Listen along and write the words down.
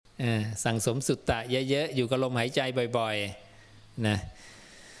สั่งสมสุตตะเยอะๆอยู่กับลมหายใจบ่อยๆนะ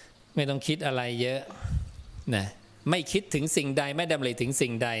ไม่ต้องคิดอะไรเยอะนะไม่คิดถึงสิ่งใดไม่ดำริถึงสิ่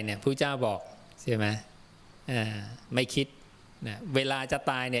งใดเนี่ยพระเจ้าบอกใช่ไหมไม่คิดนะเวลาจะ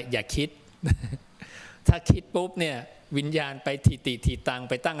ตายเนี่ยอย่าคิด ถ้าคิดปุ๊บเนี่ยวิญญาณไปทีตัง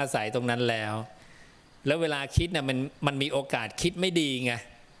ไปตั้งอาศัยตรงนั้นแล้วเวลาคิดเนี่ยมันมีโอกาสคิดไม่ดีไง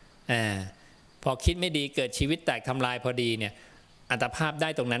พอคิดไม่ดีเกิดชีวิตแตกทำลายพอดีเนี่ยอัตภาพได้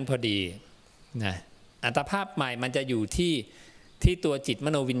ตรงนั้นพอดีนะอัตภาพใหม่มันจะอยู่ที่ตัวจิตม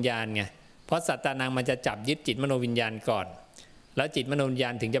โนวิญญาณไงเพราะสัตตานังมันจะจับยึดจิตมโนวิญญาณก่อนแล้วจิตมโนวิญญา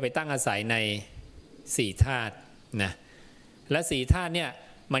ณถึงจะไปตั้งอาศัยใน4ธาตุนะและ4ธาตุเนี่ย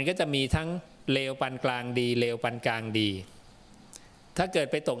มันก็จะมีทั้งเลวปานกลางดีเลวปานกลางดีถ้าเกิด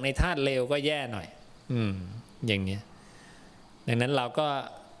ไปตกในธาตุเลวก็แย่หน่อยอย่างนี้ดังนั้นเราก็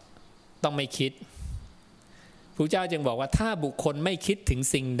ต้องไม่คิดพระเจ้าจึงบอกว่าถ้าบุคคลไม่คิดถึง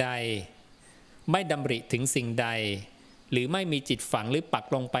สิ่งใดไม่ดำริถึงสิ่งใดหรือไม่มีจิตฝังหรือปัก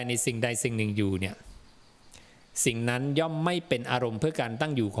ลงไปในสิ่งใดสิ่งหนึ่งอยู่เนี่ยสิ่งนั้นย่อมไม่เป็นอารมณ์เพื่อการตั้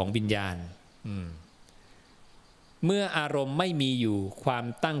งอยู่ของวิญญาณเมื่ออารมณ์ไม่มีอยู่ความ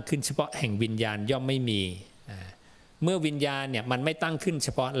ตั้งขึ้นเฉพาะแห่งวิญญาณย่อมไม่มีเมื่อวิญญาณเนี่ยมันไม่ตั้งขึ้นเฉ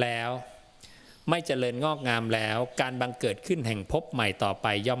พาะแล้วไม่เจริญงอกงามแล้วการบังเกิดขึ้นแห่งภพใหม่ต่อไป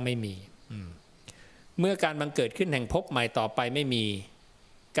ย่อมไม่มีเมื่อการบังเกิดขึ้นแห่งภพใหม่ต่อไปไม่มี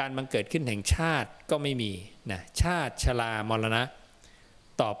การบังเกิดขึ้นแห่งชาติก็ไม่มีนะชาติชรามรณะ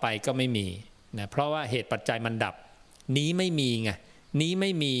ต่อไปก็ไม่มีนะเพราะว่าเหตุปัจจัยมันดับนี้ไม่มีไงนี้ไ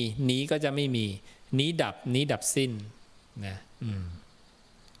ม่มีนี้ก็จะไม่มีนี้ดับนี้ดับสิ้นนะ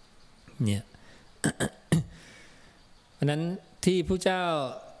เนี่ย เพราะนั้นที่พระเจ้า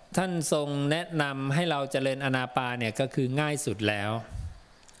ท่านทรงแนะนำให้เราเจริญอานาปานเนี่ยก็คือง่ายสุดแล้ว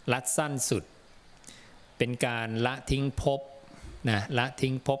รัดสั้นสุดเป็นการละทิ้งภพนะละ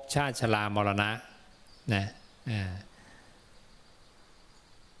ทิ้งภพชาติชรามรณะนะ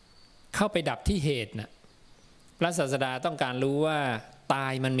เข้าไปดับที่เหตุนะพระศาสดาต้องการรู้ว่าตา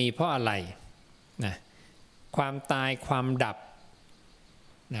ยมันมีเพราะอะไรนะความตายความดับ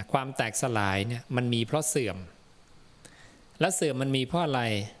นะความแตกสลายเนี่ยมันมีเพราะเสื่อมและเสื่อมมันมีเพราะอะไร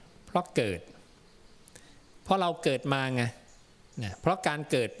เพราะเกิดเพราะเราเกิดมาไงนะเพราะการ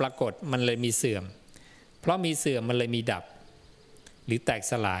เกิดปรากฏมันเลยมีเสื่อมเพราะมีเสื่อมมันเลยมีดับหรือแตก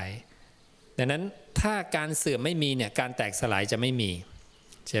สลายดังนั้นถ้าการเสื่อมไม่มีเนี่ยการแตกสลายจะไม่มี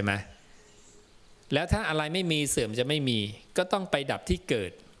ใช่ไหมแล้วถ้าอะไรไม่มีเสื่อมจะไม่มีก็ต้องไปดับที่เกิ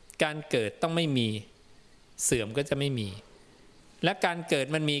ดการเกิดต้องไม่มีเสื่อมก็จะไม่มีและการเกิด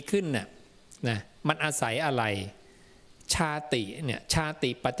มันมีขึ้นน่ะนะมันอาศัยอะไรชาติเนี่ยชาติ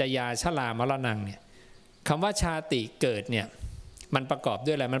ปัจจยาชรามรณังเนี่ยคำว่าชาติเกิดเนี่ยมันประกอบด้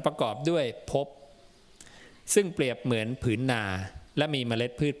วยอะไรมันประกอบด้วยภพซึ่งเปรียบเหมือนผืนนาและมีเมล็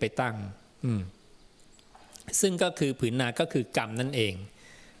ดพืชไปตั้งซึ่งก็คือผืนนาก็คือกรรมนั่นเอง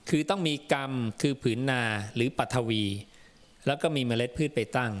คือต้องมีกรรมคือผืนนาหรือปัทวีแล้วก็มีเมล็ดพืชไป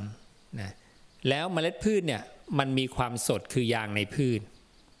ตั้งนะแล้วเมล็ดพืชเนี่ยมันมีความสดคือยางในพืช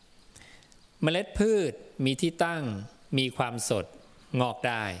เมล็ดพืชมีที่ตั้งมีความสดงอกไ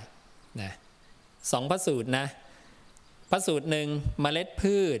ด้นะ2พระสูตรนะพระสูตรหนึ่งเมล็ด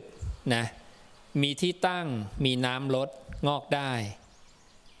พืชนะมีที่ตั้งมีน้ำลดงอกได้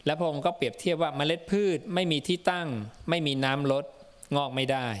และพระองค์ก็เปรียบเทียบว่าเมล็ดพืชไม่มีที่ตั้งไม่มีน้ำลดงอกไม่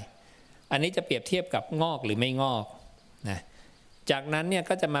ได้อันนี้จะเปรียบเทียบกับงอกหรือไม่งอกนะจากนั้นเนี่ย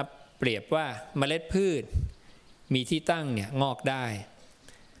ก็จะมาเปรียบว่าเมล็ดพืชมีที่ตั้งเนี่ยงอกได้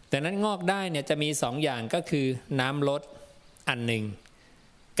แต่นั้นงอกได้เนี่ยจะมี2อย่างก็คือน้ำลดอันหนึ่ง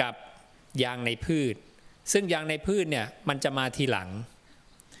กับยางในพืชซึ่งยางในพืชเนี่ยมันจะมาทีหลัง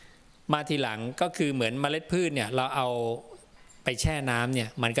ก็คือเหมือนเมล็ดพืชเนี่ยเราเอาไปแช่น้ำเนี่ย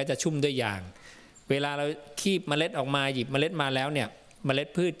มันก็จะชุ่มด้วยยางเวลาเราคีบเมล็ดออกมาหยิบเมล็ดมาแล้วเนี่ยเมล็ด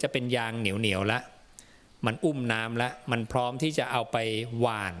พืชจะเป็นยางเหนียวๆแล้วมันอุ้มน้ำแล้วมันพร้อมที่จะเอาไปห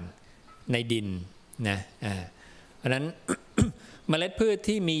ว่านในดินนะเพราะนั้น เมล็ดพืช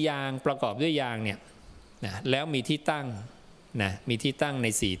ที่มียางประกอบด้วยยางเนี่ยนะแล้วมีที่ตั้งนะมีที่ตั้งใน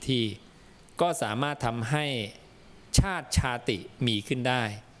4ที่ก็สามารถทำให้ชาติชาติมีขึ้นได้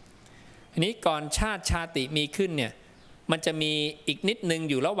อันนี้ก่อนชาติชาติมีขึ้นเนี่ยมันจะมีอีกนิดนึง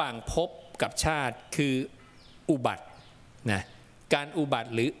อยู่ระหว่างภพกับชาติคืออุบัตินะการอุบัติ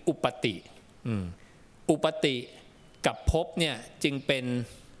หรืออุปติอุปติกับภพเนี่ยจึงเป็น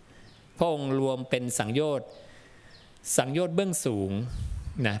พระองค์รวมเป็นสังโยชน์เบื้องสูง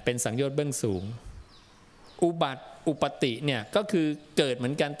นะเป็นสังโยชน์เบื้องสูงอุบัติอุปติเนี่ยก็คือเกิดเหมื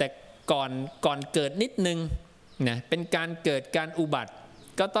อนกันแต่ก่อนเกิดนิดนึงนะเป็นการเกิดการอุบัติ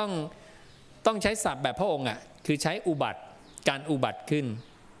ก็ต้องใช้ศัพท์แบบพระองค์อ่ะคือใช้อุบัติการอุบัติขึ้น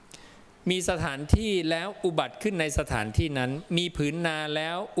มีสถานที่แล้วอุบัติขึ้นในสถานที่นั้นมีผืนนาแล้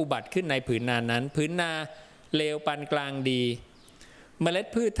วอุบัติขึ้นในผืนนานั้นผืนนาเลวปานกลางดีเมล็ด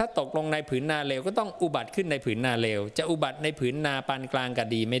พืชถ้าตกลงในผืนนาเลวก็ต้องอุบัติขึ้นในผืนนาเลวจะอุบัติในผืนนาปานกลางก็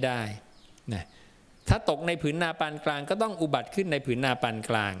ดีไม่ได้นะถ้าตกในผืนนาปานกลางก็ต้องอุบัติขึ้นในผืนนาปาน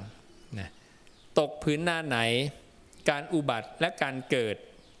กลางนะตกผืนนาไหนการอุบัติและการเกิด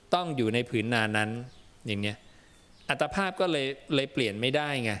ต้องอยู่ในผืนนานั้นอย่างเนี้ยอัตภาพก็เลยเปลี่ยนไม่ได้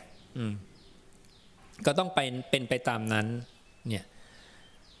ไงก็ต้องเป็นไปตามนั้นเนี่ย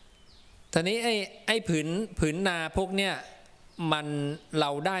ทีนี้ไอ้ผืนนาพวกเนี้ยมันเร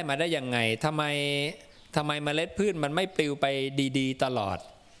าได้มาได้ยังไงทำไมเมล็ดพืชมันไม่ปลิวไปดีๆตลอด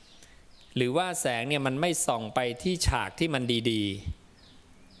หรือว่าแสงเนี่ยมันไม่ส่องไปที่ฉากที่มันดี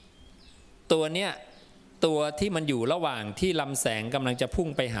ๆตัวเนี้ยตัวที่มันอยู่ระหว่างที่ลำแสงกำลังจะพุ่ง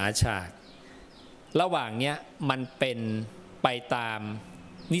ไปหาฉากระหว่างเนี้ยมันเป็นไปตาม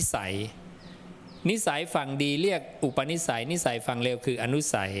นิสัยฝั่งดีเรียกอุปนิสัยนิสัยฝั่งเลวคืออนุ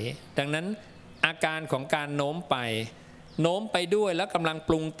สัยดังนั้นอาการของการโน้มไปด้วยแล้วกำลังป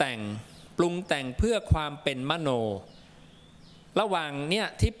รุงแต่งเพื่อความเป็นมโนระหว่างเนี้ย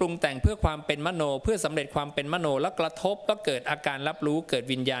ที่ปรุงแต่งเพื่อความเป็นมโนเพื่อสำเร็จความเป็นมโนแล้วกระทบแล้วเกิดอาการรับรู้เกิด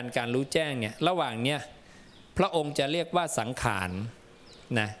วิญญาณการรู้แจ้งเนี่ยระหว่างเนี้ยพระองค์จะเรียกว่าสังขาร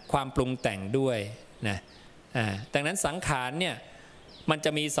นะความปรุงแต่งด้วยนะดังนั้นสังขารเนี่ยมันจ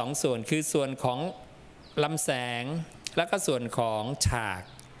ะมีสองส่วนคือส่วนของลำแสงแล้วก็ส่วนของฉาก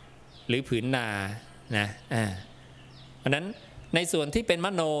หรือผืนนานะเพราะนั้นในส่วนที่เป็นม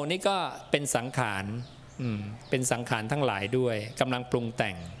โนนี่ก็เป็นสังขารเป็นสังขารทั้งหลายด้วยกำลังปรุงแ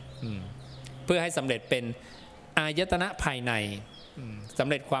ต่งเพื่อให้สำเร็จเป็นอายตนะภายในสำ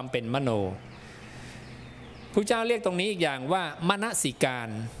เร็จความเป็นมโนพระเจ้าเรียกตรงนี้อีกอย่างว่ามนสิการ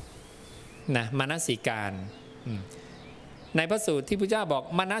นะมนสิการในพระสูตรที่พระเจ้าบอก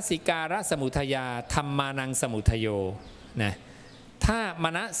มนสิการะสมุทยาธัมมานังสมุทโยนะถ้าม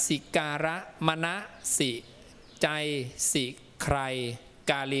นสิการะมนสิใจสิใคร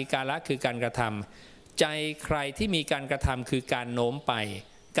กาลีกาละคือการกระทำใจใครที่มีการกระทำคือการโน้มไป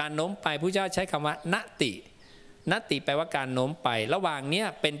การโน้มไปพระเจ้าใช้คำว่านติแปลว่าการโน้มไประหว่างเนี้ย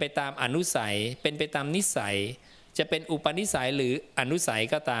เป็นไปตามอนุสัยเป็นไปตามนิสัยจะเป็นอุปนิสัยหรืออนุสัย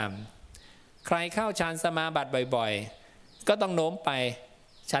ก็ตามใครเข้าฌานสมาบัติบ่อยๆก็ต้องโน้มไป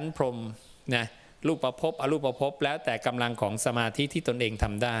ชั้นพรหมนะรูปภพอรูปภพแล้วแต่กำลังของสมาธิที่ตนเองท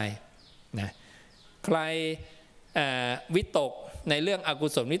ำได้นะใครวิตกในเรื่องอกุ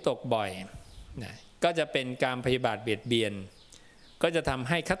ศลวิตกบ่อยนะก็จะเป็นการพยาบาทเบียดเบียนก็จะทำ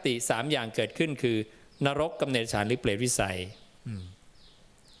ให้คติ3อย่างเกิดขึ้นคือนรกกำเนิดฉานหรือเปรตวิสัย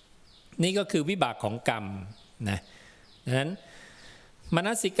นี่ก็คือวิบากของกรรมนะดังนั้นมน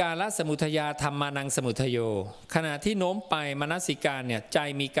สิการะสมุทยาธัมมานังสมุทโยขณะที่โน้มไปมนสิการเนี่ยใจ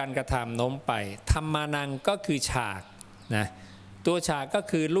มีการกระทำโน้มไปธัมมานังก็คือฉากนะตัวฉากก็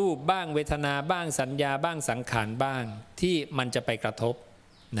คือรูปบ้างเวทนาบ้างสัญญาบ้างสังขารบ้างที่มันจะไปกระทบ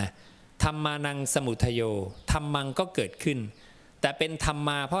นะธัมมานังสมุทโยธัมมังก็เกิดขึ้นแต่เป็นธัมม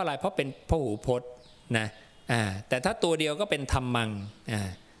าเพราะอะไรเพราะเป็นพหูพจน์นะแต่ถ้าตัวเดียวก็เป็นธัมมัง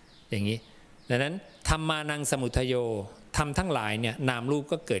อย่างนี้ดังนั้นธัมมานังสมุทโยธรรมทั้งหลายเนี่ยนามรูป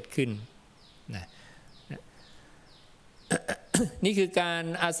ก็เกิดขึ้นนะนี่คือการ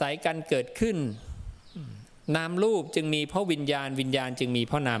อาศัยการเกิดขึ้นนามรูปจึงมีเพราะวิญญาณจึงมีเ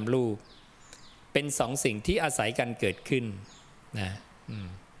พราะนามรูปเป็นสองสิ่งที่อาศัยกันเกิดขึ้นนะ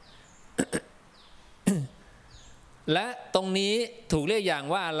และตรงนี้ถูกเรียกอย่าง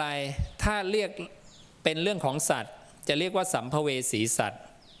ว่าอะไรถ้าเรียกเป็นเรื่องของสัตว์จะเรียกว่าสัมภเวสีสัตว์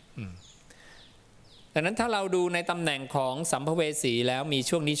ดังนั้นถ้าเราดูในตำแหน่งของสัมภเวสีแล้วมี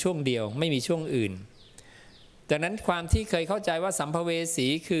ช่วงนี้ช่วงเดียวไม่มีช่วงอื่นดังนั้นความที่เคยเข้าใจว่าสัมภเวสี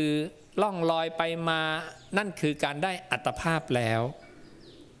คือล่องลอยไปมานั่นคือการได้อัตภาพแล้ว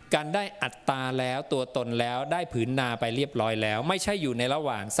การได้อัตตาแล้วตัวตนแล้วได้ผืนนาไปเรียบร้อยแล้วไม่ใช่อยู่ในระห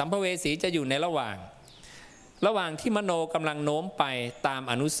ว่างสัมภเวสีจะอยู่ในระหว่างที่มโนกำลังโน้มไปตาม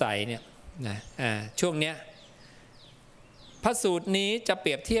อนุสัยเนี่ยนะช่วงเนี้ยพระสูตรนี้จะเป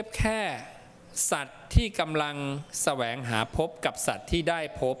รียบเทียบแค่สัตว์ที่กำลังแสวงหาภพกับสัตว์ที่ได้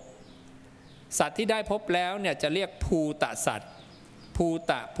ภพสัตว์ที่ได้ภพแล้วเนี่ยจะเรียกภูตะสัตว์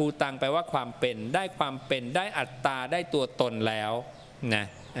ภูตังแปลว่าความเป็นได้ความเป็นได้อัตตาได้ตัวตนแล้วนะ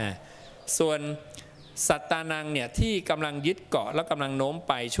ส่วนสัตตานังเนี่ยที่กำลังยึดเกาะแล้วกำลังโน้ม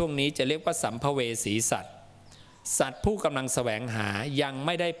ไปช่วงนี้จะเรียกว่าสัมภเวสีสัตว์ผู้กำลังแสวงหายังไ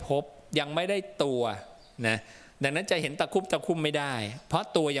ม่ได้พบยังไม่ได้ตัวนะดังนั้นจะเห็นตะคุ่มไม่ได้เพราะ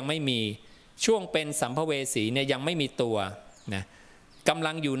ตัวยังไม่มีช่วงเป็นสัมภเวสีเนี่ยยังไม่มีตัวนะกำ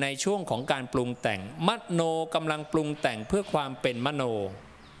ลังอยู่ในช่วงของการปรุงแต่งมโนกำลังปรุงแต่งเพื่อความเป็นมโน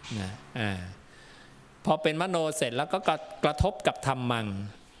นะพอเป็นมโนเสร็จแล้วก็กระทบกับธัมมัง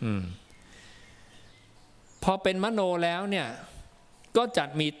พอเป็นมโนแล้วเนี่ยก็จัด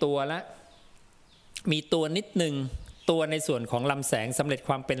มีตัวแล้วมีตัวนิดหนึ่งตัวในส่วนของลำแสงสำเร็จค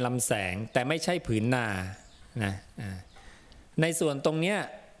วามเป็นลำแสงแต่ไม่ใช่ผืนนานะในส่วนตรงเนี้ย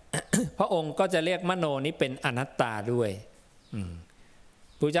พระองค์ก็จะเรียกมโนนี้เป็นอนัตตาด้วย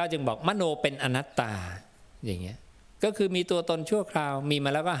พระเจ้าจึงบอกมโนเป็นอนัตตาอย่างเงี้ยก็คือมีตัวตนชั่วคราวมีมา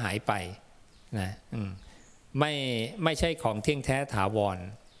แล้วก็หายไปนะไม่ใช่ของเที่ยงแท้ถาวร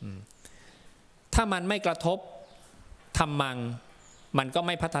ถ้ามันไม่กระทบธัมมังมันก็ไ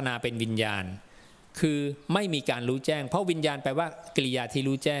ม่พัฒนาเป็นวิญญาณคือไม่มีการรู้แจ้งเพราะวิญญาณแปลว่ากิริยาที่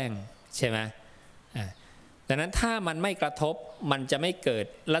รู้แจ้งใช่ไหมดังนั้นถ้ามันไม่กระทบมันจะไม่เกิด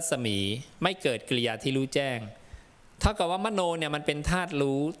รัศมีไม่เกิดกิริยาที่รู้แจ้งเท่ากับว่ามโนเนี่ยมันเป็นธาตุ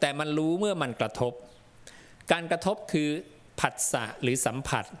รู้แต่มันรู้เมื่อมันกระทบการกระทบคือผัสสะหรือสัม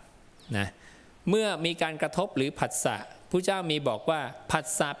ผัสนะเมื่อมีการกระทบหรือผัสสะพระเจ้ามีบอกว่าผัส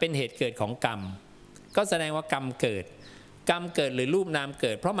สะเป็นเหตุเกิดของกรรมก็แสดงว่ากรรมเกิดหรือรูปนามเ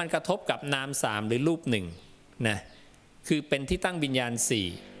กิดเพราะมันกระทบกับนามสามหรือรูปหนึ่งนะคือเป็นที่ตั้งวิญญาณสี่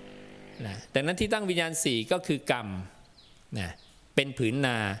นะดังนั้นที่ตั้งวิญญาณสี่ก็คือกรรมนะเป็นผืนน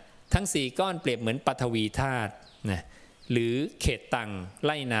าทั้ง4ก้อนเปรียบเหมือนปฐวีธาตุนะหรือเขตตังไ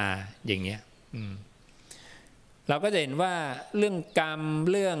ล่นาอย่างเงี้ยเราก็จะเห็นว่าเรื่องกรรม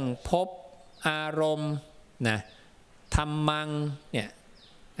เรื่องภพอารมณ์นะธัมมังเนี่ย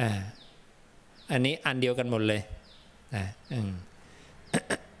อันนี้อันเดียวกันหมดเลยนะ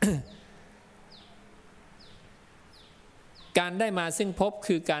การได้มาซึ่งภพ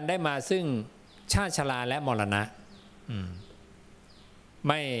คือการได้มาซึ่งชาติชราและมรณะ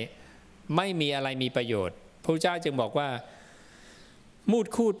ไม่มีอะไรมีประโยชน์พระเจ้าจึงบอกว่ามูด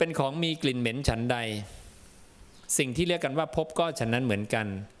คูดเป็นของมีกลิ่นเหม็นฉันใดสิ่งที่เรียกกันว่าภพก็ฉันนั้นเหมือนกัน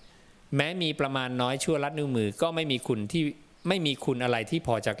แม้มีประมาณน้อยชั่วลัดนิ้วมือก็ไม่มีคุณอะไรที่พ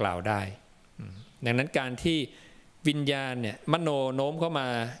อจะกล่าวได้ดังนั้นการที่วิญญาณเนี่ยมโนโน้มเข้ามา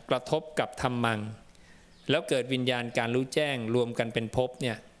กระทบกับธัมมังแล้วเกิดวิญญาณการรู้แจ้งรวมกันเป็นภพเ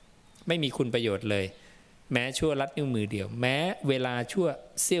นี่ยไม่มีคุณประโยชน์เลยแม้ชั่วลัดนิ้วมือเดียวแม้เวลาชั่ว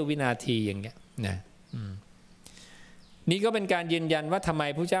เสี้ยววินาทีอย่างเงี้ยนะนี่ก็เป็นการยืนยันว่าทำไม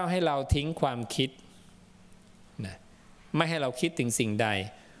พระเจ้าให้เราทิ้งความคิดนะไม่ให้เราคิดถึงสิ่งใด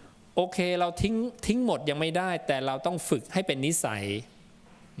โอเคเราทิ้งหมดยังไม่ได้แต่เราต้องฝึกให้เป็นนิสัย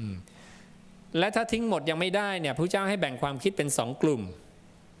และถ้าทิ้งหมดยังไม่ได้เนี่ยพระเจ้าให้แบ่งความคิดเป็น2 กลุ่ม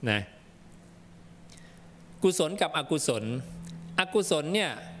นะกุศลกับอกุศลเนี่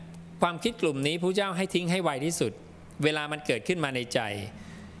ยความคิดกลุ่มนี้พระเจ้าให้ทิ้งให้ไวที่สุดเวลามันเกิดขึ้นมาในใจ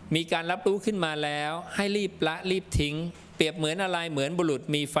มีการรับรู้ขึ้นมาแล้วให้รีบละรีบทิ้งเปรียบเหมือนอะไรเหมือนบุรุษ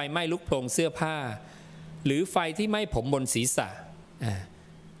มีไฟไหม้ลุกโผล่เสื้อผ้าหรือไฟที่ไหม้ผมบนศีรษะ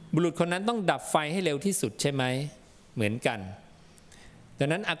บุรุษคนนั้นต้องดับไฟให้เร็วที่สุดใช่ไหมเหมือนกันดัง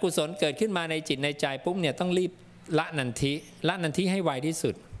นั้นอกุศลเกิดขึ้นมาในจิตในใจปุ๊บเนี่ยต้องรีบละนันทิให้ไวที่สุ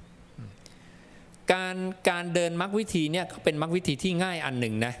ดการเดินมรรควิธีเนี่ยก็เป็นมรรควิธีที่ง่ายอันห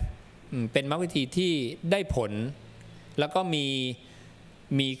นึ่งนะเป็นมรรควิธีที่ได้ผลแล้วก็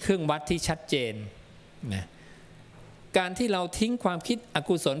มีเครื่องวัดที่ชัดเจนนะการที่เราทิ้งความคิดอ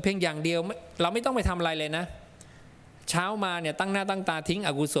กุศลเพียงอย่างเดียวเราไม่ต้องไปทำอะไรเลยนะเช้ามาเนี่ยตั้งหน้าตั้งตาทิ้งอ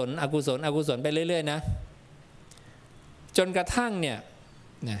กุศลไปเรื่อยๆนะจนกระทั่งเนี่ย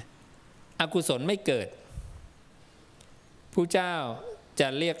อกุศลไม่เกิดผู้เจ้าจะ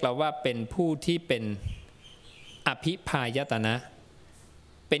เรียกเราว่าเป็นผู้ที่เป็นอภิพายตนะ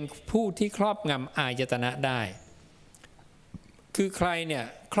เป็นผู้ที่ครอบงำอายตนะได้คือใครเนี่ย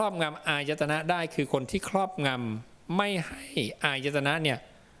ครอบงำอายตนะได้คือคนที่ครอบงำไม่ให้อายตนะเนี่ย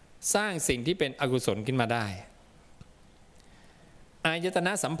สร้างสิ่งที่เป็นอกุศลขึ้นมาได้อายตน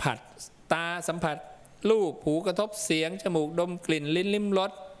ะสัมผัสตาสัมผัสรูปหูกระทบเสียงจมูกดมกลิ่นลิ้นลิ้มร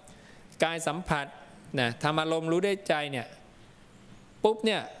สกายสัมผัสนะธรรมารมณ์รู้ได้ใจเนี่ยปุ๊บเ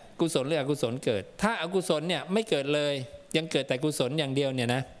นี่ยกุศลหรืออกุศลเกิดถ้าอกุศลเนี่ยไม่เกิดเลยยังเกิดแต่กุศลอย่างเดียวเนี่ย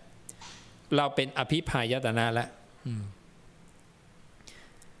นะเราเป็นอภิพายตนะแล้ว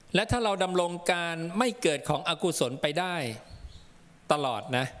และถ้าเราดำรงการไม่เกิดของอกุศลไปได้ตลอด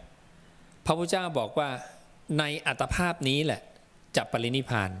นะพระพุทธเจ้าบอกว่าในอัตภาพนี้แหละจะปรินิพ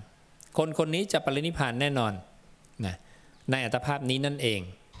พานคนนี้จะปรินิพพานแน่นอนนะในอัตภาพนี้นั่นเอง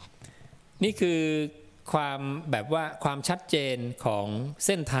นี่คือความแบบว่าความชัดเจนของเ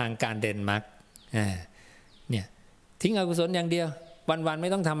ส้นทางการเดินมรรคเนี่ยทิ้งอกุศลอย่างเดียววันๆไม่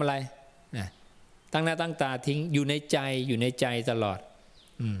ต้องทำอะไรนะตั้งหน้าตั้งตาทิ้งอยู่ในใจตลอด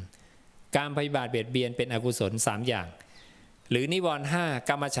การพยาบาทเบียดเบียนเป็นอกุศล3อย่างหรือนิวรณ์5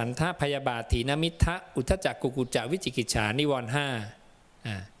กามฉันทะพยาบาทถีนมิทธะอุทธัจจกุกุจจะวิจิกิจฉานิวรณ์5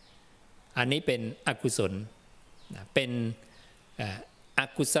 อันนี้เป็นอกุศลเป็นอ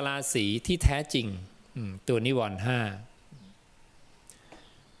กุศลาสีที่แท้จริงตัวนิวรณ์ห้า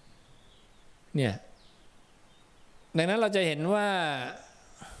เนี่ยดังนั้นเราจะเห็นว่า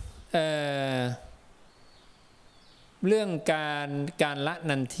เรื่องการละ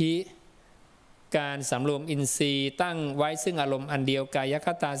นันทิการสำรวมอินทรีย์ตั้งไว้ซึ่งอารมณ์อันเดียวกายค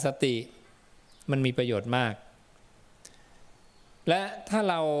ตาสติมันมีประโยชน์มากและถ้า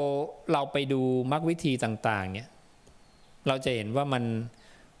เราไปดูมรรควิธีต่างๆเนี่ยเราจะเห็นว่า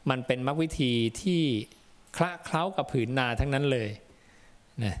มันเป็นมรรควิธีที่คละเคล้ากับผืนนาทั้งนั้นเลย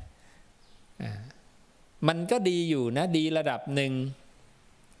นะมันก็ดีอยู่นะดีระดับหนึ่ง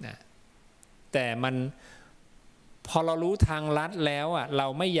นะแต่มันพอเรารู้ทางลัดแล้วอ่ะเรา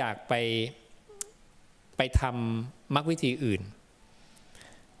ไม่อยากไปทำมรรควิธีอื่น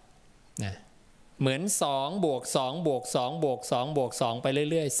นะเหมือน2 บวก 2 บวก 2 บวก 2 บวก 2ไป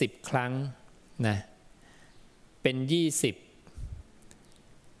เรื่อยๆ10 ครั้งนะเป็น20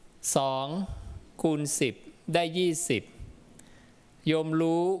 2 คูณ 10ได้20โยม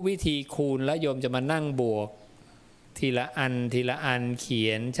รู้วิธีคูณแล้วโยมจะมานั่งบวกทีละอันทีละอันเขี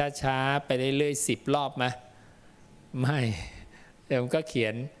ยนช้าๆไปเรื่อยๆ10 รอบไหมไม่โยมก็เขีย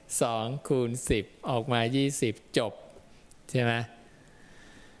น2 คูณ 10ออกมา20จบใช่ไหม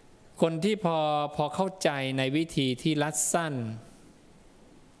คนที่พอเข้าใจในวิธีที่รัดสั้น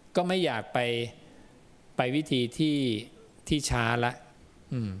ก็ไม่อยากไปวิธีที่ช้าละ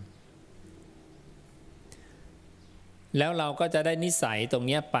แล้วเราก็จะได้นิสัยตรง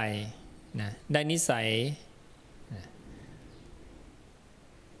นี้ไปนะได้นิสัยนะ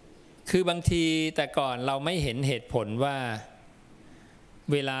คือบางทีแต่ก่อนเราไม่เห็นเหตุผลว่า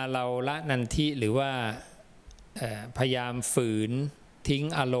เวลาเราละนันทิหรือว่าพยายามฝืนทิ้ง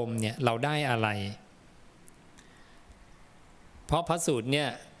อารมณ์เนี่ยเราได้อะไรเพราะพระสูตรเนี่ย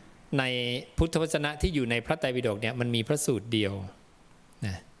ในพุทธวจนะที่อยู่ในพระไตรปิฎกเนี่ยมันมีพระสูตรเดียวน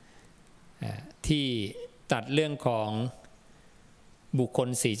ะที่ตัดเรื่องของบุคคล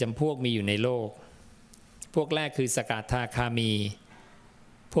4 จำพวกมีอยู่ในโลกพวกแรกคือสกทาคามี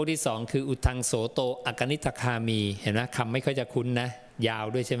พวกที่2คืออุทังโสโตอกนิทคามีเห็นไหมคำไม่ค่อยจะคุ้นนะยาว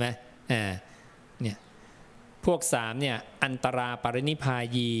ด้วยใช่ไหมเนี่ยพวก3เนี่ยอันตราปรินิพพา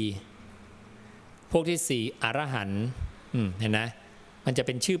ยีพวกที่4อรหันต์เห็นไหมมันจะเ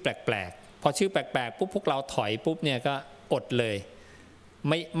ป็นชื่อแปลกๆพอชื่อแปลกๆปุ๊บพวกเราถอยปุ๊บเนี่ยก็อดเลย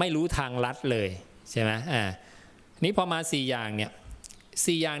ไม่รู้ทางลัดเลยใช่ไหมนี้พอมา4 อย่างเนี่ย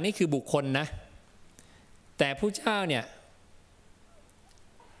4 อย่างนี้คือบุคคลนะแต่ผู้เจ้าเนี่ย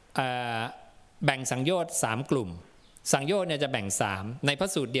แบ่งสังโยชน์3 กลุ่มสังโยชน์เนี่ยจะแบ่ง3ในพระ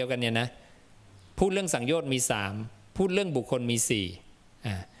สูตรเดียวกันเนี่ยนะพูดเรื่องสังโยชน์มี3พูดเรื่องบุคคลมี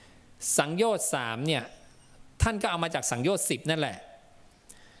4สังโยชน์3เนี่ยท่านก็เอามาจากสังโยชน์10นั่นแหละ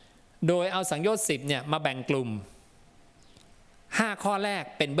โดยเอาสังโยชน์10เนี่ยมาแบ่งกลุ่ม5 ข้อแรก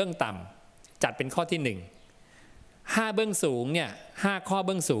เป็นเบื้องต่ำจัดเป็นข้อที่1 5เบื้องสูงเนี่ย5 ข้อเ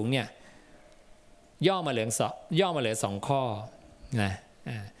บื้องสูงเนี่ยย่อมาเหลือ2 ข้อนะ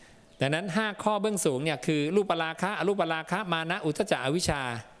ดังนั้น5 ข้อเบื้องสูงเนี่ยคือรูปราคะอรูปราคะมานะอุทธัจจะอวิชชา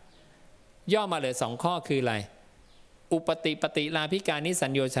ย่อมาเหลือ2 ข้อคืออะไรอุปติปฏิลาภิกานิสั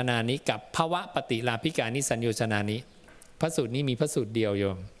ญโยชนานิกับภวะปฏิลาภิกานิสัญโยชนานิพระสูตรนี้มีพระสูตรเดียวโย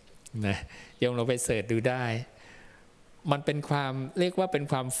มนะโยมเราไปเสิร์ชดูได้มันเป็นความเรียกว่าเป็น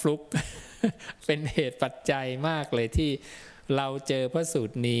ความฟลุก เป็นเหตุปัจจัยมากเลยที่เราเจอพระสู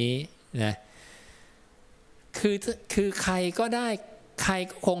ตรนี้นะคือใครก็ได้ใคร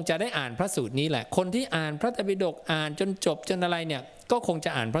ก็คงจะได้อ่านพระสูตรนี้แหละคนที่อ่านพระไตรปิฎกอ่านจนจบจนอะไรเนี่ยก็คงจะ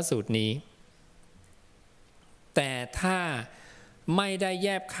อ่านพระสูตรนี้แต่ถ้าไม่ได้แย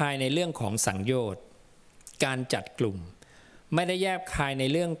บคายในเรื่องของสังโยชน์การจัดกลุ่มไม่ได้แยบคายใน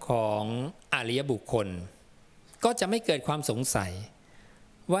เรื่องของอริยบุคคลก็จะไม่เกิดความสงสัย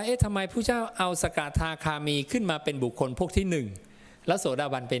ว่าทำไมผู้เจ้าเอาสกทาคามีขึ้นมาเป็นบุคคลพวกที่1แล้วโสดา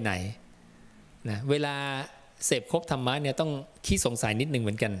บันไปไหนนะเวลาเสพครบธรรมะเนี่ยต้องขี้สงสัยนิดนึงเห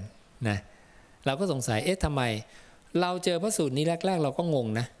มือนกันนะเราก็สงสัยทำไมเราเจอพระสูตรนี้แรกๆเราก็งง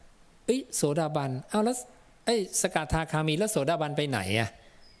นะโสดาบันเอาแล้วสกทาคามีแล้วโสดาบันไปไหนอ่ะ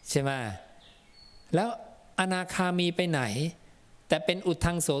ใช่ไหมแล้วอนาคามีไปไหนแต่เป็นอุ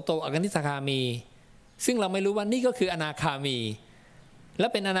ทังโสโตอกนิทคามีซึ่งเราไม่รู้ว่านี่ก็คืออนาคามีแล้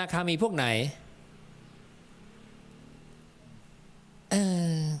วเป็นอนาคามีพวกไหน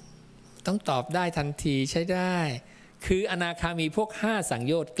ต้องตอบได้ทันทีใช้ได้คืออนาคามีพวก5 สัง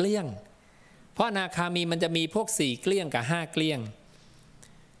โยชน์เกลี้ยงเพราะอนาคามีมันจะมีพวก4 เกลี้ยงกับ5 เกลี้ยง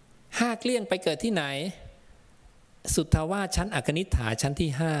5 เกลี้ยงไปเกิดที่ไหนสุทธาวาสชั้นอกนิฏฐาชั้นที่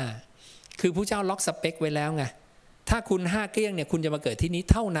5คือผู้เจ้าล็อกสเปคไว้แล้วไง ถ้าคุณ5เกลี้ยงเนี่ยคุณจะมาเกิดที่นี้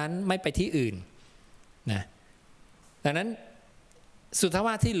เท่านั้นไม่ไปที่อื่นนะดังนั้นสุทธาว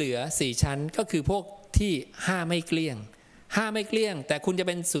าสที่เหลือ4ชั้นก็คือพวกที่5ไม่เกลี้ยง5ไม่เกลี้ยงแต่คุณจะเ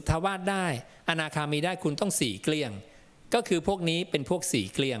ป็นสุทธาวาสได้อนาคามีได้คุณต้อง4เกลี้ยงก็คือพวกนี้เป็นพวก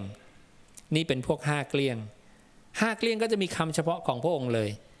4เกลี้ยงนี่เป็นพวก5เกลี้ยง5เกลี้ยงก็จะมีคำเฉพาะของพระองค์เลย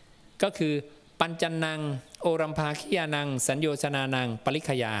ก็คือปัญจนังโอรัมภาคิยานังสัญโยชนานังปริ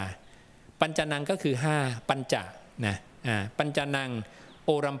คยาปัญจนังก็คือ5ปัญจนะปัญจนังโ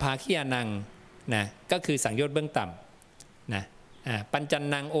อรัมภาคิยานังนะก็คือสังโยชน์เบื้องต่ำนะปัญจ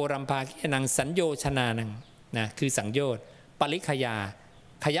นังโอรัมภาคิยานังสัญโยชนานังนะคือสังโยชน์ปริคยา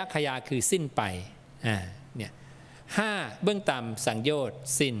ขยะขยาคือสิ้นไปเนี่ย5เบื้องต่ำสังโยชน์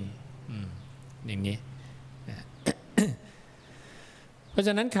สิ้นอย่างนี้เพราะฉ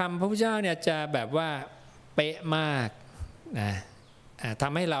ะนั้นคำพระพุทธเจ้าเนี่ยจะแบบว่าเป๊ะมากนะท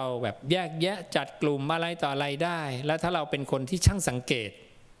ำให้เราแบบแยกแยะจัดกลุ่มอะไรต่ออะไรได้แล้วถ้าเราเป็นคนที่ช่างสังเกต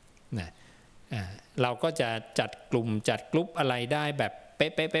นะเราก็จะจัดกลุ่มจัดกลุ่มอะไรได้แบบเป๊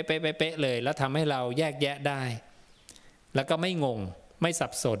ะเป๊ะเป๊ะเป๊ะเป๊ะเลยแล้วทำให้เราแยกแยะได้แล้วก็ไม่งงไม่สั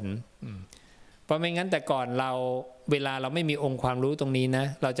บสนเพราะไม่งั้นแต่ก่อนเราเวลาเราไม่มีองค์ความรู้ตรงนี้นะ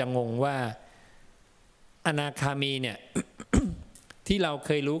เราจะงงว่าอนาคามีเนี่ย ที่เราเค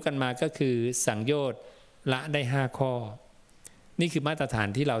ยรู้กันมาก็คือสังโยชน์ละได้5ข้อนี่คือมาตรฐาน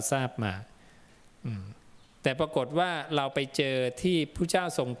ที่เราทราบมาแต่ปรากฏว่าเราไปเจอที่พระเจ้า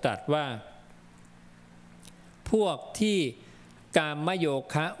ทรงตรัสว่าพวกที่กามโย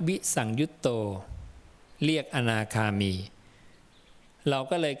คะวิสังยุตโตเรียกอนาคามีเรา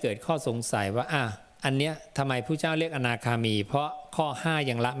ก็เลยเกิดข้อสงสัยว่าอันเนี้ยทำไมพระเจ้าเรียกอนาคามีเพราะข้อ5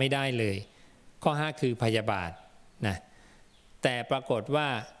ยังละไม่ได้เลยข้อ5คือพยาบาทนะแต่ปรากฏว่า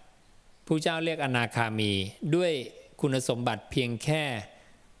พระเจ้าเรียกอนาคามีด้วยคุณสมบัติเพียงแค่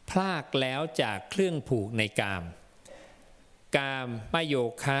พลากแล้วจากเครื่องผูกในกามกามมโย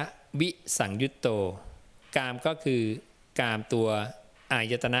คะวิสังยุตโตกามก็คือกามตัวอา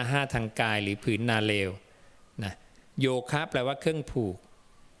ยตนะ5ทางกายหรือผืนนาเลวนะโยคะแปลว่าเครื่องผูก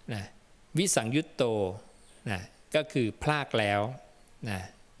นะวิสังยุตโตนะก็คือพลากแล้วนะ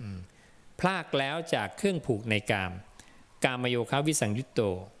พลากแล้วจากเครื่องผูกในกามกามโยคะวิสังยุตโต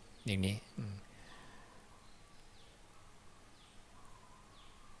อย่างนี้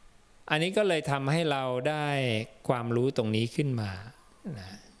อันนี้ก็เลยทำให้เราได้ความรู้ตรงนี้ขึ้นมานะ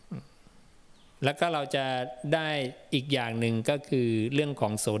แล้วก็เราจะได้อีกอย่างหนึ่งก็คือเรื่องขอ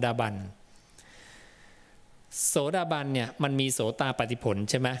งโสดาบันโสดาบันเนี่ยมันมีโสตาปฏิผล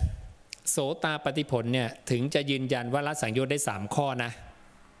ใช่ไหมโสตาปฏิผลเนี่ยถึงจะยืนยันว่าละสังโยชน์ได้3ข้อนะ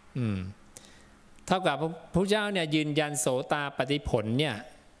เท่ากับพระพุทธเจ้าเนี่ยยืนยันโสตาปฏิผลเนี่ย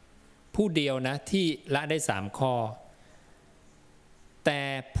ผู้เดียวนะที่ละได้3ข้อแต่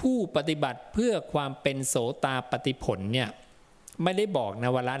ผู้ปฏิบัติเพื่อความเป็นโสตาปฏิผลเนี่ยไม่ได้บอกน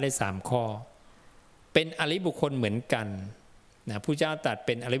ะว่าละได้3ข้อเป็นอริยบุคคลเหมือนกันนะผู้เจ้าตรัสเ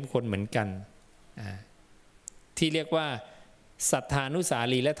ป็นอริยบุคคลเหมือนกันที่เรียกว่าสัทธานุสา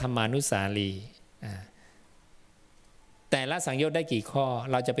ลีและธรรมานุสาลีแต่ละสังโยชน์ได้กี่ข้อ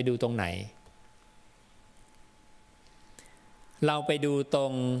เราจะไปดูตรงไหนเราไปดูตร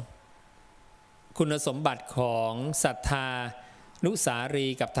งคุณสมบัติของสัทธานุสาลี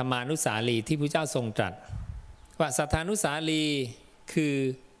กับธรรมานุสาลีที่พระเจ้าทรงตรัสว่าสัทธานุสาลีคือ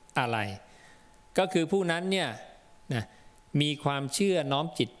อะไรก็คือผู้นั้นเนี่ยนะมีความเชื่อน้อม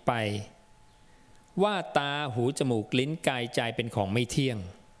จิตไปว่าตาหูจมูกลิ้นกายใจเป็นของไม่เที่ยง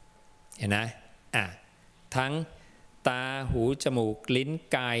เห็นไหมทั้งตาหูจมูกลิ้น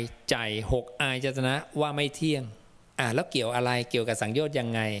กายใจ6อายตนะว่าไม่เที่ยงแล้วเกี่ยวอะไรเกี่ยวกับสังโยชน์ยัง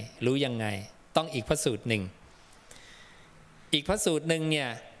ไงรู้ยังไงต้องอีกพระสูตรหนึ่งอีกพระสูตรหนึ่งเนี่ย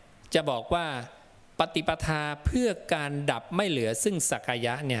จะบอกว่าปฏิปทาเพื่อการดับไม่เหลือซึ่งสักกาย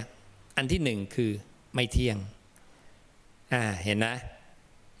ะเนี่ยอันที่1คือไม่เที่ยงเห็นนะ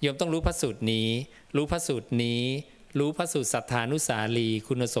โยมต้องรู้พระสูตรนี้รู้พระสูตรนี้รู้พระสูตรสัทธานุสาลี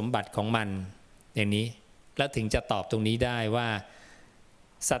คุณสมบัติของมันอย่างนี้แล้วถึงจะตอบตรงนี้ได้ว่า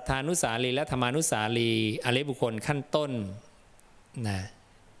สัทธานุสาลีและธรรมานุสาลีอริยบุคคลขั้นต้นนะ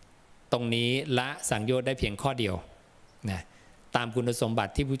ตรงนี้ละสังโยชน์ได้เพียงข้อเดียวนะตามคุณสมบั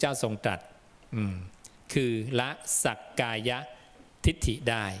ติที่พระเจ้าทรงตรัสคือละสักกายทิฏฐิ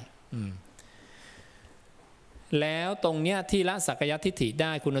ได้แล้วตรงเนี้ยที่ละสักกายทิฏฐิไ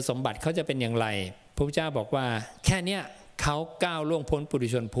ด้คุณสมบัติเขาจะเป็นอย่างไรพระพุทธเจ้าบอกว่าแค่เนี้ยเขาก้าวล่วงพ้นปุถุ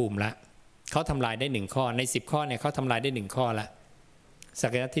ชนภูมิละเขาทำลายได้1ข้อใน10ข้อเนี่ยเขาทำลายได้1ข้อละสัก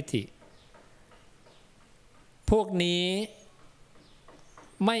กายทิฏฐิพวกนี้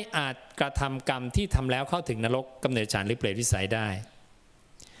ไม่อาจกระทำกรรมที่ทำแล้วเข้าถึงนรกกำเนิดฌานหรือเปรตวิสัยได้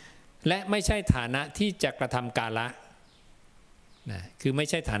และไม่ใช่ฐานะที่จะกระทำกาละ นะคือไม่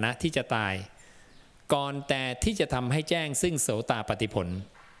ใช่ฐานะที่จะตายก่อนแต่ที่จะทำให้แจ้งซึ่งโสตาปัตติผล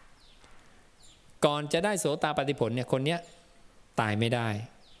ก่อนจะได้โสตาปัตติผลเนี่ยคนเนี้ยตายไม่ได้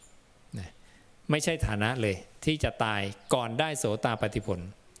นะไม่ใช่ฐานะเลยที่จะตายก่อนได้โสตาปัตติผล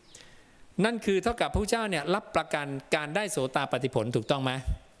นั่นคือเท่ากับพระเจ้าเนี่ยรับประกันการได้โสตาปัตติผลถูกต้องไหม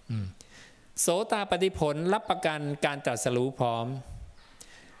โสตาปัตติผลรับประกันการตรัสรู้พร้อม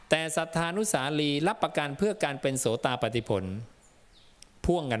แต่สัทธานุสาลีรับประกันเพื่อการเป็นโสตาปัตติผล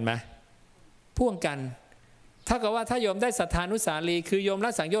พ่วงกันไหมพ่วงกันถ้ากับว่าถ้าโยมได้สัทธานุสาลีคือโยมล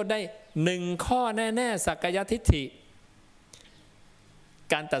ะสังโยชน์ได้1ข้อแน่ๆสักกายทิฏฐิ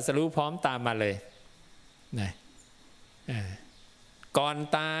การตรัสรู้พร้อมตามมาเลยนะก่อน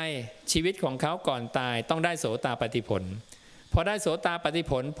ตายชีวิตของเขาก่อนตายต้องได้โสตาปัตติผลพอได้โสตาปัตติ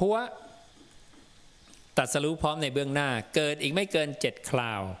ผลพวกตรัสรู้พร้อมในเบื้องหน้าเกิดอีกไม่เกิน7คร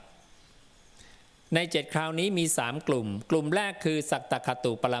าวใน7คราวนี้มี3กลุ่มแรกคือสัตตค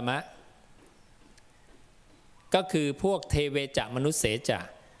ตุปรมะก็คือพวกเทเวจะมนุษเสจะ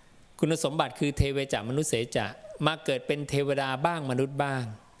คุณสมบัติคือเทเวจะมนุษเสจะมาเกิดเป็นเทวดาบ้างมนุษย์บ้าง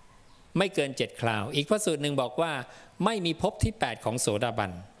ไม่เกิน7คราวอีกพระสูตรหนึ่งบอกว่าไม่มีภพที่8ของโสดาบั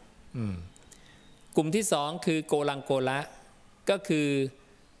นกลุ่มที่2คือโกลังโกละก็คือ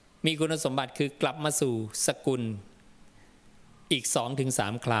มีคุณสมบัติคือกลับมาสู่สกุลอีก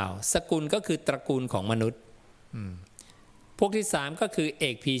 2-3 คราวสกุลก็คือตระกูลของมนุษย์พวกที่3ก็คือเอ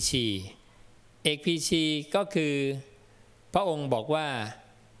กพีชีก็คือพระองค์บอกว่า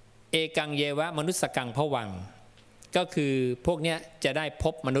เอกังเยวะมนุษสกังพวังก็คือพวกนี้จะได้พ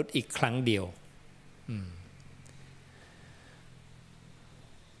บมนุษย์อีกครั้งเดียว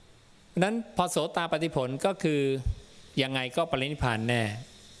นั้นพอโสตาปัตติผลก็คือยังไงก็ปรินิพพานแน่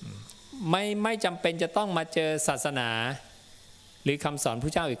ไม่จำเป็นจะต้องมาเจอศาสนาหรือคำสอนพร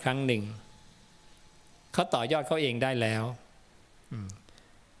ะเจ้าอีกครั้งหนึ่งเขาต่อยอดเขาเองได้แล้ว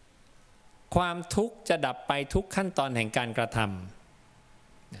ความทุกข์จะดับไปทุกขั้นตอนแห่งการกระทำ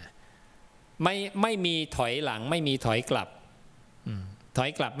ไม่มีถอยหลังไม่มีถอยกลับถอย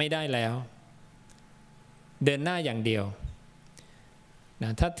กลับไม่ได้แล้วเดินหน้าอย่างเดียวน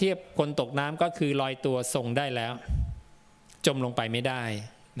ะถ้าเทียบคนตกน้ำก็คือลอยตัวทรงได้แล้วจมลงไปไม่ได้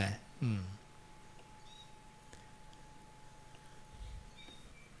นะ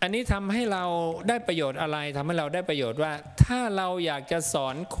อันนี้ทำให้เราได้ประโยชน์อะไรทำให้เราได้ประโยชน์ว่าถ้าเราอยากจะสอ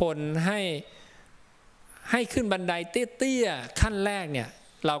นคนให้ขึ้นบันไดเตี้ยๆขั้นแรกเนี่ย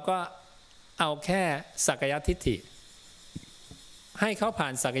เราก็เอาแค่สักกายทิฏฐิให้เขาผ่า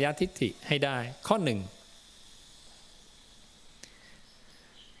นสักกายทิฏฐิให้ได้ข้อ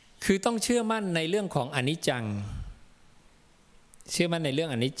1คือต้องเชื่อมั่นในเรื่องของอนิจจังเชื่อมั่นในเรื่อ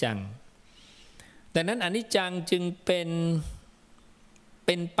งอนิจจังดังนั้นอนิจจังจึงเป็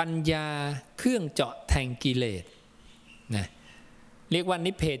นปัญญาเครื่องเจาะแทงกิเลสนะเรียกว่า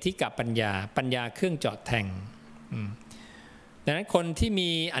นิเพธิกับปัญญาเครื่องเจาะแทงดังนั้นคนที่มี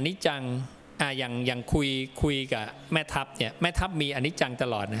อนิจจังอย่างคุยกับแม่ทัพเนี่ยแม่ทัพมีอนิจจังต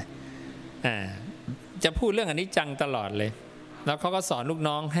ลอดนะจะพูดเรื่องอนิจจังตลอดเลยแล้วเขาก็สอนลูก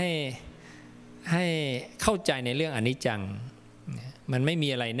น้องให้เข้าใจในเรื่องอนิจจังมันไม่มี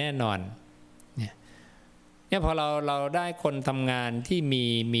อะไรแน่นอนเนี่ยพอเราได้คนทำงานที่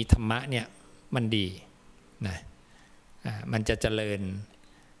มีธรรมะเนี่ยมันดีนะมันจะเจริญ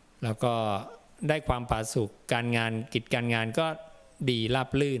แล้วก็ได้ความผาสุกการงานกิจการงานก็ดีราบ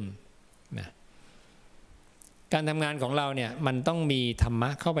รื่นนะการทำงานของเราเนี่ยมันต้องมีธรรมะ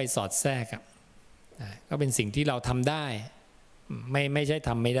เข้าไปสอดแทรกก็เป็นสิ่งที่เราทำได้ไม่ใช่ท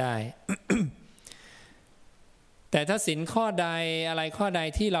ำไม่ได้ แต่ถ้าศีลข้อใดอะไรข้อใด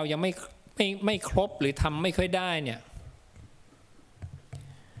ที่เรายังไม่ครบหรือทำไม่ค่อยได้เนี่ย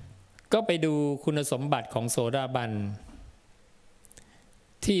ก็ไปดูคุณสมบัติของโสดาบัน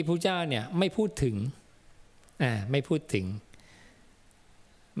ที่พระเจ้าเนี่ยไม่พูดถึงไม่พูดถึง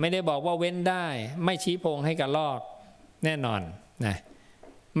ไม่ได้บอกว่าเว้นได้ไม่ชี้โพงให้กระลอกแน่นอนนะ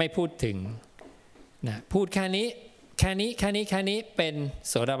ไม่พูดถึงนะพูดแค่นี้เป็น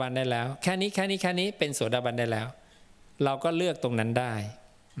โสดาบันได้แล้วแค่นี้เป็นโสดาบันได้แล้วเราก็เลือกตรงนั้นได้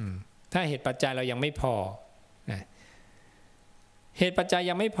ถ้าเหตุปัจจัยเรายังไม่พอนะเหตุปัจจัย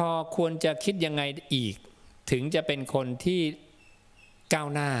ยังไม่พอควรจะคิดยังไงอีกถึงจะเป็นคนที่ก้าว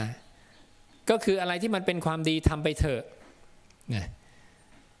หน้าก็คืออะไรที่มันเป็นความดีทำไปเถอะนะ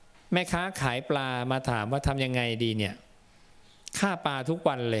แม่ค้าขายปลามาถามว่าทำยังไงดีเนี่ยฆ่าปลาทุก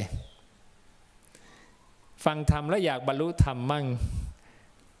วันเลยฟังธรรมแล้วอยากบรรลุธรรมมั่ง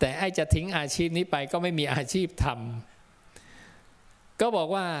แต่ไอ้จะทิ้งอาชีพนี้ไปก็ไม่มีอาชีพทำก็บอก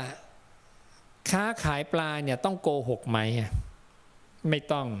ว่าค้าขายปลาเนี่ยต้องโกหกไหมไม่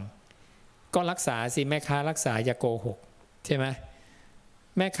ต้องก็รักษาสิแม่ค้ารักษาอย่าโกหกใช่ไหม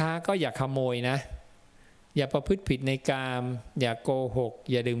แม่ค้าก็อย่าขโมยนะอย่าประพฤติผิดในกามอย่าโกหก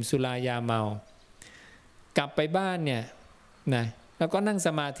อย่าดื่มสุรายาเมากลับไปบ้านเนี่ยนะแล้วก็นั่งส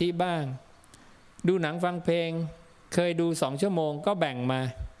มาธิบ้างดูหนังฟังเพลงเคยดู2 ชั่วโมงก็แบ่งมา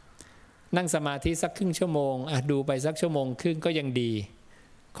นั่งสมาธิสักครึ่งชั่วโมงดูไปสักชั่วโมงครึ่งก็ยังดี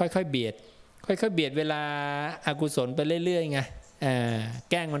ค่อยๆเบียดเวลาอากุศลไปเรื่อยๆไง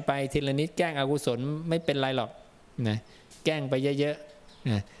แกล้งมันไปทีละนิดแกล้งอกุศลไม่เป็นไรหรอกนะแกล้งไปเยอะๆ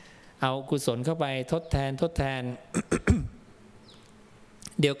นะเอากุศลเข้าไปทดแทน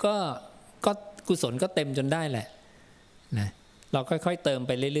เดี๋ยวก็กุศลก็เต็มจนได้แหละนะเราค่อยๆเติมไ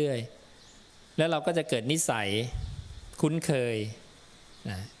ปเรื่อยๆแล้วเราก็จะเกิดนิสัยคุ้นเคย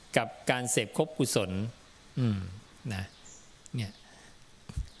นะกับการเสพคบกุศลนะเนี่ย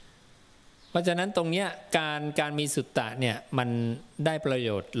เพราะฉะนั้นตรงเนี้ยการมีสุตตะเนี่ยมันได้ประโย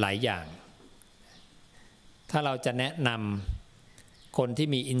ชน์หลายอย่างถ้าเราจะแนะนำคนที่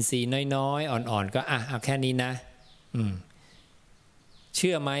มีอินทรีย์น้อยๆอ่อนๆก็เอาแค่นี้นะเ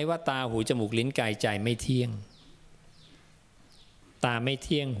ชื่อไหมว่าตาหูจมูกลิ้นกายใจไม่เที่ยงตาไม่เ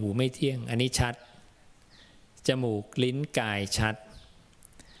ที่ยงหูไม่เที่ยงอันนี้ชัดจมูกลิ้นกายชัด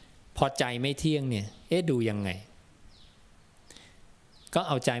พอใจไม่เที่ยงเนี่ยดูยังไงก็เ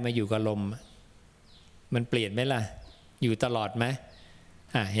อาใจมาอยู่กับลมมันเปลี่ยนไหมล่ะอยู่ตลอดไหม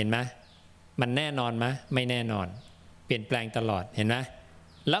เห็นไหมมันแน่นอนไหมไม่แน่นอนเปลี่ยนแปลงตลอดเห็นไหม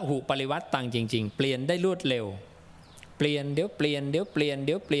ละหุปริวัติตังจริงๆเปลี่ยนได้รวดเร็วเปลี่ยนเดี๋ยวเปลี่ยน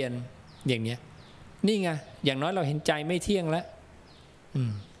อย่างเนี้ยนี่ไงอย่างน้อยเราเห็นใจไม่เที่ยงแล้ว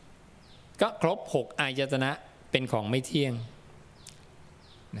ก็ครบ6อายตนะเป็นของไม่เที่ยง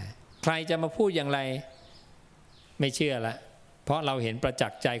นะใครจะมาพูดอย่างไรไม่เชื่อละเพราะเราเห็นประจั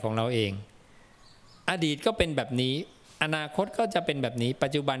กษ์ใจของเราเองอดีตก็เป็นแบบนี้อนาคตก็จะเป็นแบบนี้ปั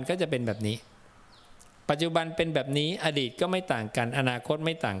จจุบันก็จะเป็นแบบนี้ปัจจุบันเป็นแบบนี้อดีตก็ไม่ต่างกันอนาคตไ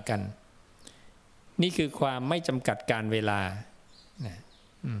ม่ต่างกันนี่คือความไม่จำกัดการเวลานะ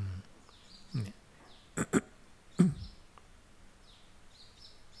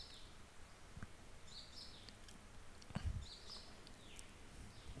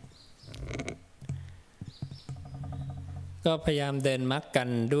ก็พยายามเดินมรรคกัน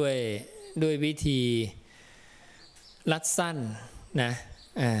ด้วยวิธีลัดสั้นนะ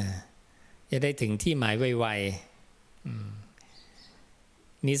จะได้ถึงที่หมายไว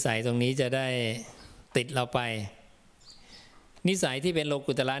ๆนิสัยตรงนี้จะได้ติดเราไปนิสัยที่เป็นโล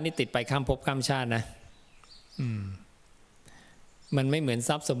กุตระนี่ติดไปข้ามภพข้ามชาตินะมันไม่เหมือนท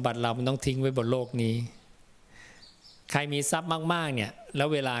รัพย์สมบัติเรามันต้องทิ้งไว้บนโลกนี้ใครมีทรัพย์มากๆเนี่ยแล้ว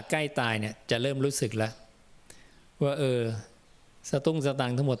เวลาใกล้ตายเนี่ยจะเริ่มรู้สึกแล้วว่าสตุ้งสตา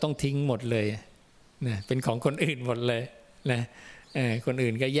งค์ทั้งหมดต้องทิ้งหมดเลยนะเป็นของคนอื่นหมดเลยนะคน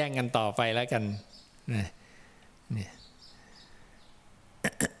อื่นก็แย่งกันต่อไปแล้วกันนะเนี่ย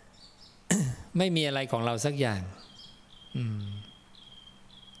ไม่มีอะไรของเราสักอย่าง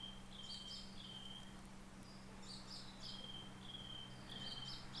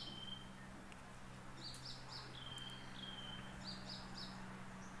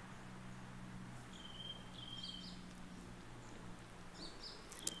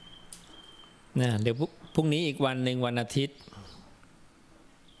เดี๋ยวพรุ่งนี้อีกวันหนึ่งวันอาทิตย์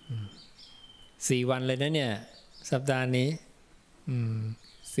4 วันเลยนะเนี่ยสัปดาห์นี้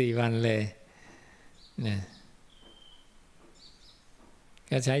4 วันเลยนะ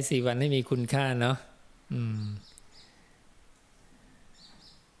ก็ใช้4 วันให้มีคุณค่าเนาะ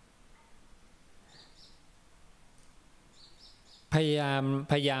พย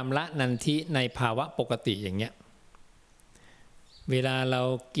ายามละนันทิในภาวะปกติอย่างเงี้ยเวลาเรา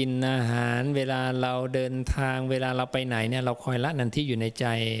กินอาหารเวลาเราเดินทางเวลาเราไปไหนเนี่ยเราคอยละนันทิอยู่ในใจ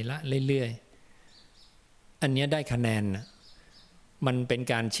ละเรื่อยๆอันนี้ได้คะแนนมันเป็น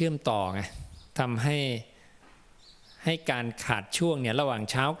การเชื่อมต่อไงทำให้การขาดช่วงเนี่ยระหว่าง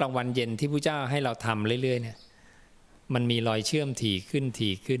เช้ากลางวันเย็นที่พระเจ้าให้เราทำเรื่อยๆเนี่ยมันมีรอยเชื่อมถี่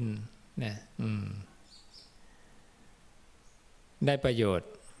ขึ้นนะได้ประโยชน์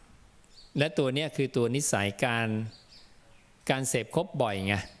และตัวเนี้ยคือตัวนิสัยการเสพคบบ่อย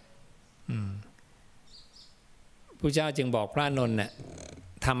ไงพระเจ้าจึงบอกพระอานนท์น่ะ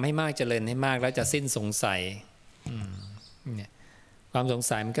ทำให้มากเจริญให้มากแล้วจะสิ้นสงสัยเนี่ยความสง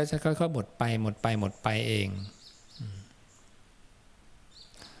สัยมันก็จะค่อยๆหมดไปเอง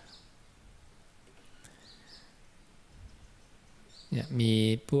เนี่ยมี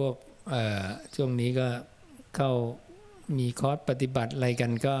พวกช่วงนี้ก็เข้ามีคอร์สปฏิบัติอะไรกั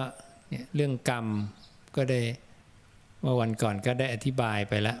นก็เนี่ยเรื่องกรรมก็ได้เมื่อวันก่อนก็ได้อธิบาย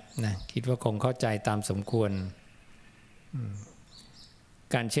ไปแล้วนะคิดว่าคงเข้าใจตามสมควร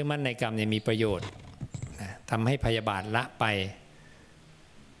การเชื่อมั่นในกรรมเนี่ยมีประโยชน์นะทำให้พยาบาทละไป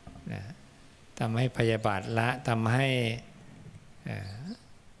ทำให้พยาบาทละทำให้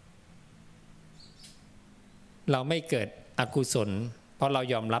เราไม่เกิดอกุศลเพราะเรา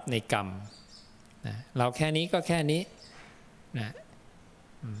ยอมรับในกรรมนะเราแค่นี้ก็แค่นี้นะ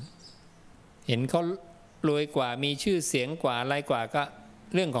เห็นเขารวยกว่ามีชื่อเสียงกว่าอะไรกว่าก็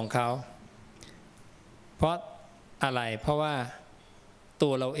เรื่องของเขาเพราะอะไรเพราะว่าตั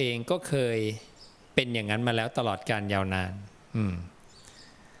วเราเองก็เคยเป็นอย่างนั้นมาแล้วตลอดกาลยาวนาน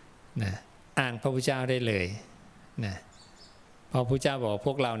นะอ้างพระพุทธเจ้าได้เลยนะเพราะพระพุทธเจ้าบอกพ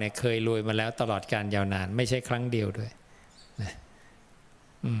วกเราเนี่ยเคยรวยมาแล้วตลอดกาลยาวนานไม่ใช่ครั้งเดียวด้วยนะ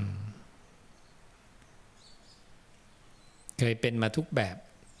เคยเป็นมาทุกแบบ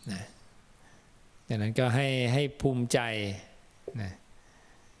นะดังนั้นก็ให้ภูมิใจนะ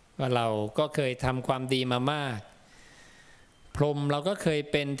ว่าเราก็เคยทำความดีมามากพรหมเราก็เคย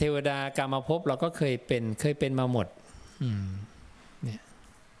เป็นเทวดากามภพเราก็เคยเป็นมาหมดเ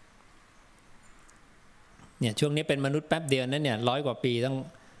นี่ยช่วงนี้เป็นมนุษย์แป๊บเดียวนั้นเนี่ย100 กว่าปีต้อง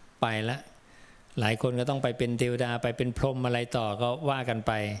ไปละหลายคนก็ต้องไปเป็นเทวดาไปเป็นพรหมอะไรต่อก็ว่ากันไ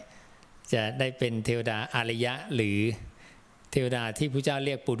ปจะได้เป็นเทวดาอริยะหรือเทวดาที่พระเจ้าเ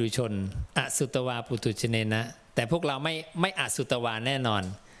รียกปุถุชนอสุตวาปุถุชเนนะแต่พวกเราไม่อสุตวาแน่นอน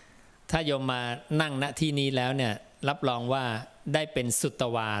ถ้าโยมมานั่งณที่นี้แล้วเนี่ยรับรองว่าได้เป็นสุต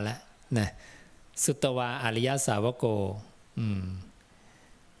วาแล้วนะสุตวาอริยสาวโก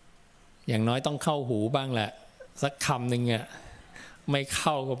อย่างน้อยต้องเข้าหูบ้างแหละสักคำหนึ่งอ่ะไม่เ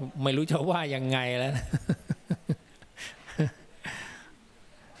ข้าก็ไม่รู้จะว่ายังไงแล้วน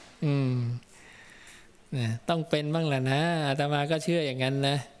ะต้องเป็นบ้างแหละนะอาตมาก็เชื่ออย่างนั้นน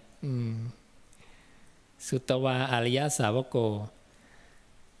ะสุตวาอริยสาวโก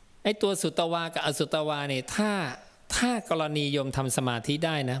ไอ้ตัวสุตวากับอสุตวาเนี่ยถ้ากรณีโยมทำสมาธิไ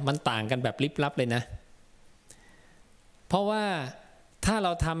ด้นะมันต่างกันแบบลิบลับเลยนะเพราะว่าถ้าเร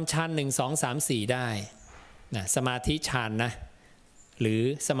าทำฌาน1 2 3 4ได้นะสมาธิฌานนะหรือ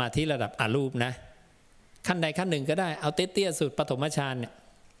สมาธิระดับอรูปนะขั้นใดขั้นหนึ่งก็ได้เอาเตี้ยสุดปฐมฌานเนี่ย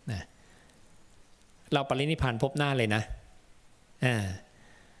นะเราปรินิพพานพบหน้าเลยนะ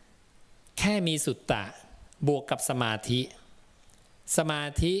แค่มีสุตตะบวกกับสมา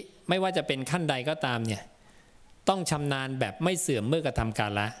ธิไม่ว่าจะเป็นขั้นใดก็ตามเนี่ยต้องชำนาญแบบไม่เสื่อมเมื่อกระทำกา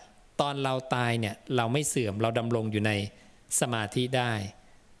ละตอนเราตายเนี่ยเราไม่เสื่อมเราดำรงอยู่ในสมาธิได้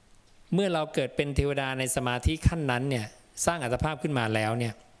เมื่อเราเกิดเป็นเทวดาในสมาธิขั้นนั้นเนี่ยสร้างอัตภาพขึ้นมาแล้วเนี่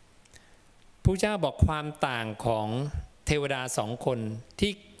ยพระเจ้าบอกความต่างของเทวดา2 คน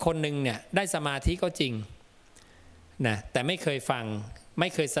ที่คนหนึ่งเนี่ยได้สมาธิก็จริงนะแต่ไม่เคยฟังไม่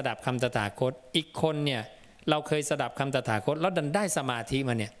เคยสดับคำตถาคตอีกคนเนี่ยเราเคยสดับคำตถาคตแล้วดันได้สมาธิม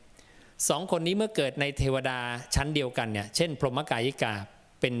าเนี่ย2 คนนี้เมื่อเกิดในเทวดาชั้นเดียวกันเนี่ยเช่นพรหมกายิกา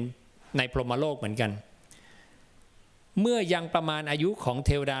เป็นในพรหมโลกเหมือนกันเมื่อยังประมาณอายุของเ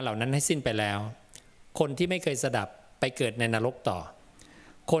ทวดาเหล่านั้นให้สิ้นไปแล้วคนที่ไม่เคยสดับไปเกิดในนรกต่อ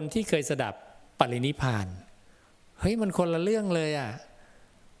คนที่เคยสดับปรินิพพานเฮ้ยมันคนละเรื่องเลยอ่ะ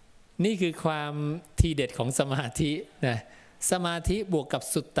นี่คือความทีเด็ดของสมาธินะสมาธิบวกกับ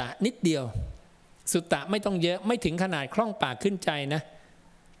สุตตะนิดเดียวสุตตะไม่ต้องเยอะไม่ถึงขนาดคล่องปากขึ้นใจนะ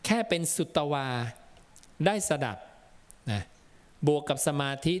แค่เป็นสุตตวาได้สดับนะบวกกับสม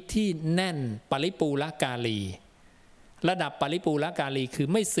าธิที่แน่นปริปูลกาลีระดับปริปูลกาลีคือ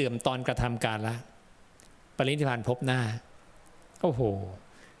ไม่เสื่อมตอนกระทำการละปรินิพพานพบหน้าโอ้โห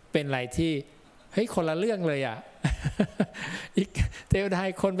เป็นอะไรที่เฮ้ยคนละเรื่องเลยอ่ะ อีกเทวดา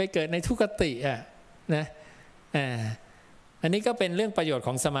คนไปเกิดในทุกติอ่ะนะอันนี้ก็เป็นเรื่องประโยชน์ข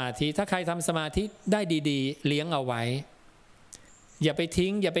องสมาธิถ้าใครทำสมาธิได้ดีๆเลี้ยงเอาไว้อย่าไปทิ้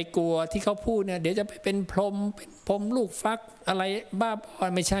งอย่าไปกลัวที่เขาพูดเนี่ยเดี๋ยวจะไปเป็นพรหมลูกฟักอะไรบ้าบอ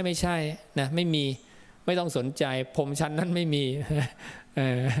ไม่ใช่นะไม่ต้องสนใจพรหมชั้นนั้นไม่มี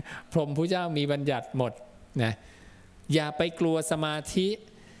พรหมพระเจ้ามีบัญญัติหมดนะอย่าไปกลัวสมาธิ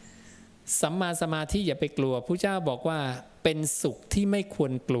สัมมาสมาธิอย่าไปกลัวพระเจ้าบอกว่าเป็นสุขที่ไม่คว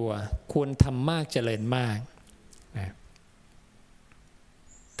รกลัวควรทำมากเจริญมากนะ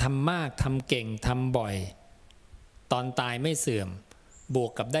ทำมากทำเก่งทำบ่อยตอนตายไม่เสื่อมบว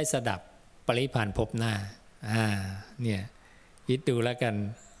กกับได้สดับปรินิพพานพบหน้าเนี่ยคิดดูแล้วกัน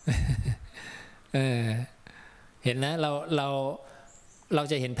เห็นนะเรา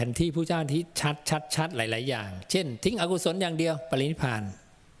จะเห็นแผนที่ผู้เจ้าที่ชัดหลายๆอย่างเช่นทิ้งอกุศลอย่างเดียวปรินิพพาน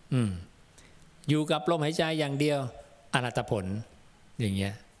อยู่กับลมหายใจอย่างเดียวอรหัตผลอย่างเงี้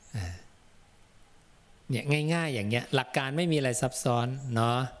ยเนี่ยง่ายๆอย่างเงี้ยหลักการไม่มีอะไรซับซ้อนเน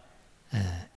าะ